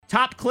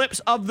Top clips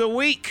of the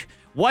week.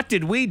 What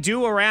did we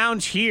do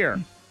around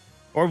here?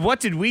 Or what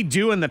did we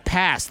do in the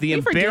past? The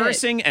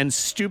embarrassing and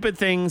stupid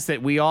things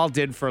that we all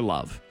did for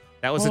love.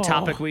 That was the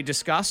topic we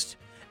discussed.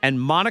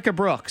 And Monica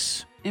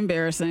Brooks.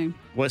 Embarrassing.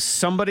 Was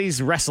somebody's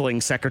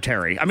wrestling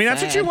secretary. I mean,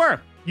 that's what you were.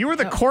 You were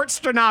the court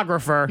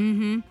stenographer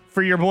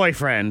for your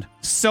boyfriend.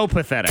 So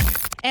pathetic.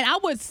 And I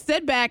would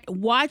sit back,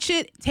 watch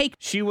it,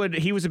 He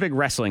was a big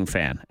wrestling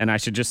fan. And I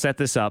should just set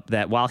this up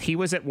that while he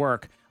was at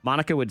work,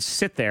 Monica would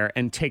sit there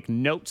and take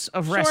notes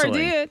of wrestling.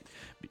 Sure did.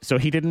 So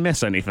he didn't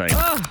miss anything.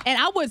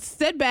 And I would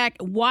sit back,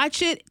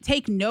 watch it,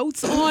 take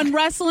notes on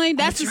wrestling.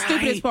 That's the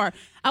stupidest part.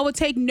 I would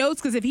take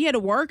notes because if he had to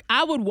work,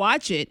 I would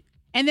watch it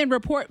and then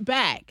report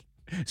back.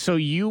 So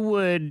you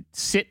would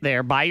sit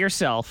there by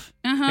yourself.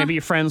 Maybe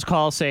your friends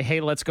call, say,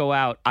 hey, let's go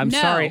out. I'm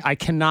sorry, I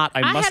cannot.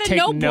 I must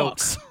take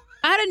notes.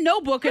 I had a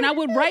notebook and I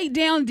would write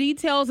down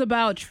details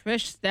about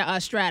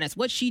Trish Stratus,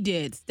 what she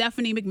did,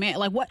 Stephanie McMahon,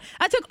 like what.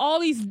 I took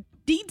all these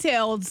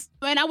details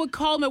and I would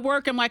call them at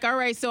work. I'm like, all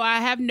right, so I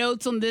have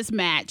notes on this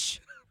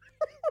match.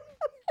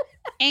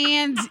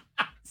 And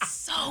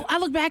so I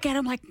look back at it,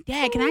 I'm like,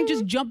 Dad, can I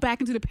just jump back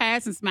into the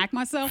past and smack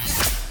myself?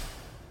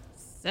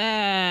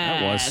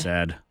 Sad. That was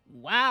sad.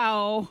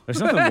 Wow. There's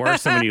nothing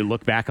worse than when you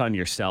look back on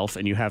yourself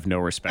and you have no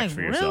respect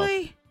for yourself.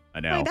 Really? I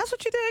know. Like, that's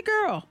what you did,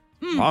 girl.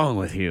 Wrong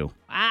with you.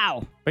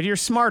 Wow. But you're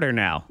smarter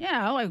now.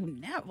 Yeah,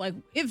 like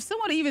if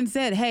someone even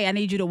said, hey, I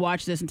need you to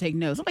watch this and take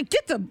notes, I'm like,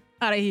 get them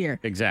out of here.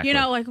 Exactly. You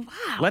know, like,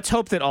 wow. Let's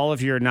hope that all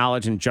of your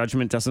knowledge and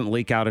judgment doesn't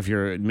leak out of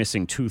your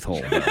missing tooth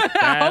hole.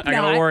 I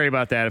got to worry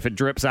about that if it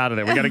drips out of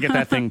there. We got to get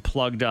that thing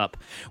plugged up.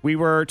 We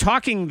were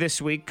talking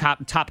this week,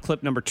 top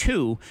clip number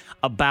 2,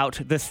 about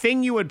the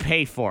thing you would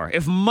pay for.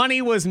 If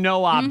money was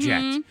no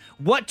object,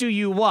 what do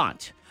you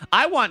want?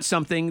 I want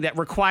something that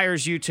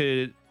requires you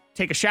to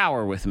take a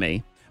shower with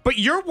me. But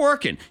you're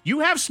working. You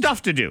have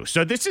stuff to do.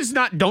 So this is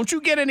not, don't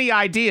you get any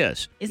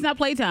ideas. It's not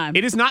playtime.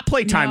 It is not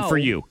playtime for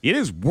you. It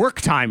is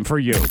work time for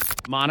you.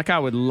 Monica, I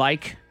would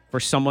like for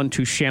someone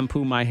to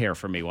shampoo my hair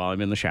for me while I'm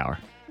in the shower.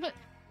 But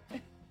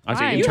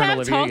you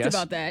have talked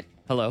about that.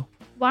 Hello?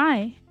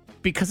 Why?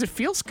 Because it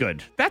feels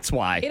good. That's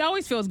why. It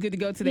always feels good to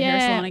go to the hair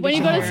salon and when get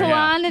you your go to hair.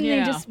 salon and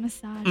they just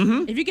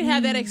massage. If you can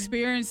have that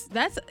experience,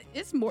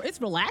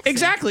 it's relaxing.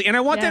 Exactly. And I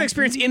want that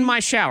experience in my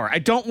shower. I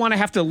don't want to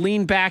have to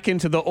lean back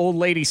into the old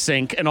lady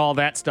sink and all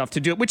that stuff to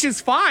do it, which is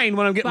fine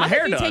when I'm getting my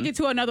hair done. You take it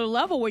to another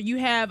level where you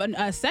have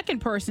a second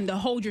person to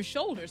hold your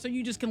shoulder so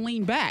you just can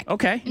lean back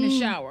in the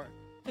shower.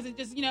 Because it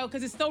just,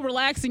 because it's so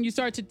relaxing, you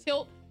start to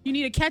tilt. You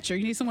need a catcher.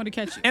 You need someone to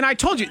catch you. And I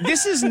told you,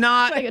 this is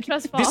not like a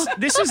trust fall.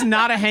 This is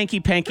not a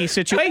hanky-panky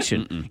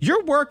situation.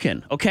 You're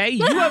working, okay? You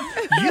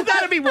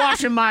got to be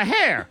washing my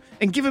hair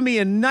and giving me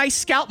a nice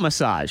scalp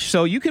massage.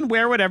 So you can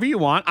wear whatever you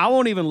want. I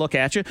won't even look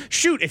at you.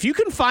 Shoot, if you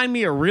can find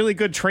me a really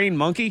good trained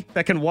monkey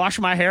that can wash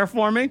my hair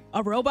for me.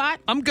 A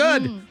robot? I'm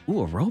good. Ooh,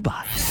 a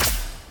robot.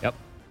 Yep.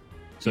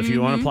 So if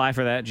you want to apply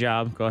for that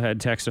job, go ahead,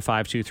 text to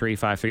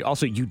 52353.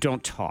 Also, you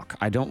don't talk.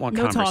 I don't want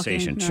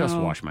conversation. Talking, Just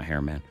wash my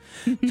hair, man.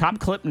 Top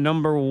clip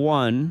number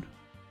 1.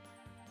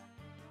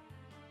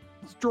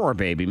 It's Drawer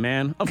Baby,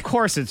 man. Of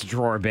course it's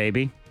Drawer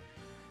Baby.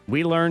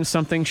 We learned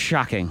something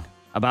shocking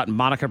about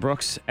Monica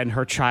Brooks and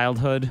her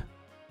childhood.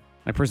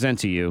 I present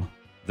to you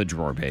the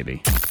Drawer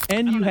Baby.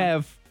 And you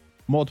have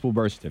multiple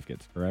birth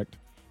certificates, correct?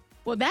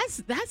 Well, that's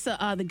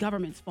the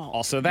government's fault.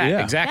 Also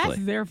that, exactly.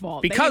 That's their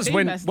fault. Because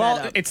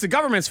it's the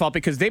government's fault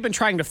because they've been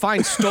trying to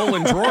find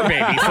stolen Drawer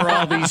Baby for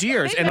all these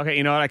years. And okay,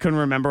 you know what? I couldn't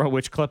remember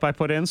which clip I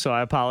put in, so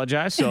I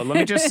apologize. So let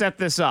me just set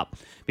this up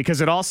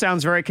because it all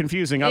sounds very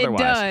confusing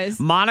otherwise. It does.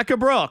 Monica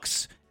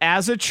Brooks,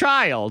 as a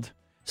child,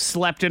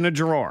 slept in a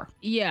drawer.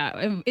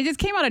 Yeah, it just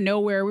came out of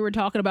nowhere. We were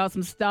talking about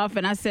some stuff,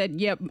 and I said,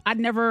 yep, I'd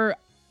never...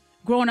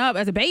 Growing up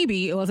as a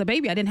baby, I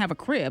didn't have a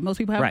crib. Most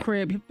people have a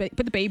crib. Put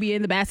the baby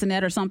in the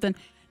bassinet or something.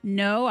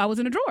 No, I was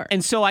in a drawer.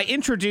 And so I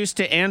introduced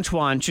to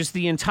Antoine just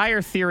the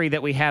entire theory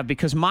that we have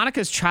because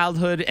Monica's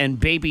childhood and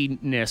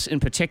babiness in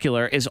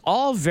particular is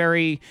all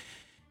very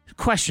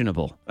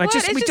questionable. We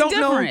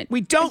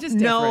don't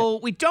know.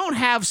 We don't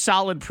have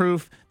solid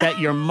proof that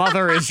your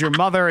mother is your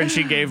mother and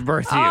she gave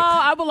birth to you. Oh,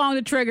 I belong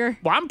to Trigger.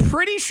 Well, I'm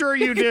pretty sure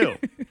you do.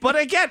 But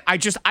again, I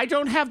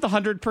don't have the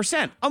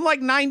 100%. I'm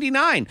like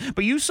 99.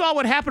 But you saw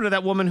what happened to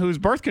that woman whose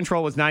birth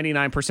control was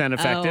 99%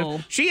 effective.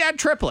 Oh. She had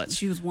triplets.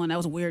 She was one. That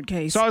was a weird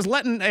case. So I was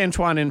letting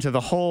Antoine into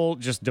the whole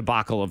just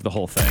debacle of the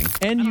whole thing.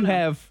 And you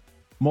have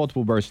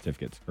multiple birth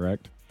certificates,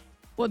 correct?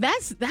 Well,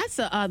 that's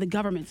the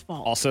government's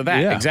fault. Also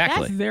that,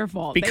 exactly. That's their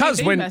fault. Because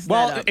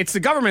it's the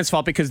government's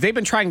fault because they've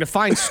been trying to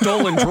find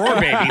stolen Drawer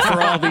Baby for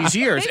all these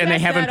years and they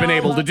haven't been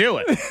able to do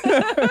it.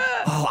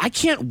 Oh, I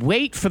can't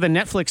wait for the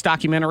Netflix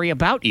documentary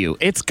about you.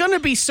 It's going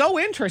to be so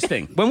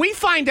interesting. When we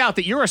find out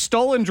that you're a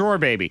stolen Drawer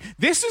Baby,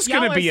 this is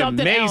going to be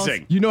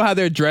amazing. You know how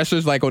there are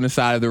dressers like on the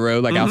side of the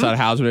road, like outside the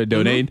house when they're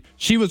donating?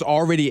 She was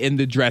already in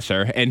the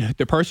dresser and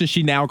the person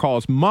she now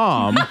calls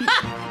mom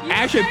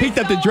actually picked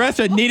up the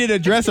dresser, needed a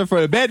dresser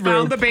for the bedroom,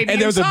 Found the baby and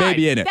there was a inside.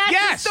 baby in it.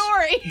 That's the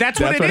story. That's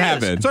what That's it is.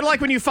 happened. Sort of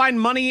like when you find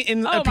money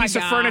in a Oh, my piece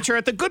of God. furniture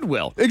at the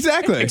Goodwill.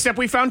 Exactly. Except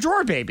we found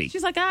drawer baby.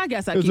 She's like, I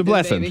guess I It was keep a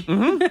blessing. this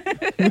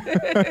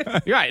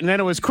baby. You're right, and then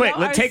it was quick.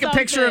 Y'all are Take a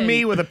picture of something.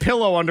 me with a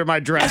pillow under my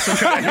dress.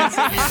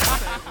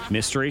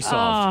 Mystery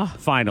solved. Oh,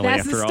 Finally,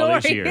 that's the after all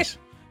these story. years.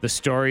 The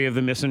story of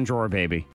the missing drawer baby.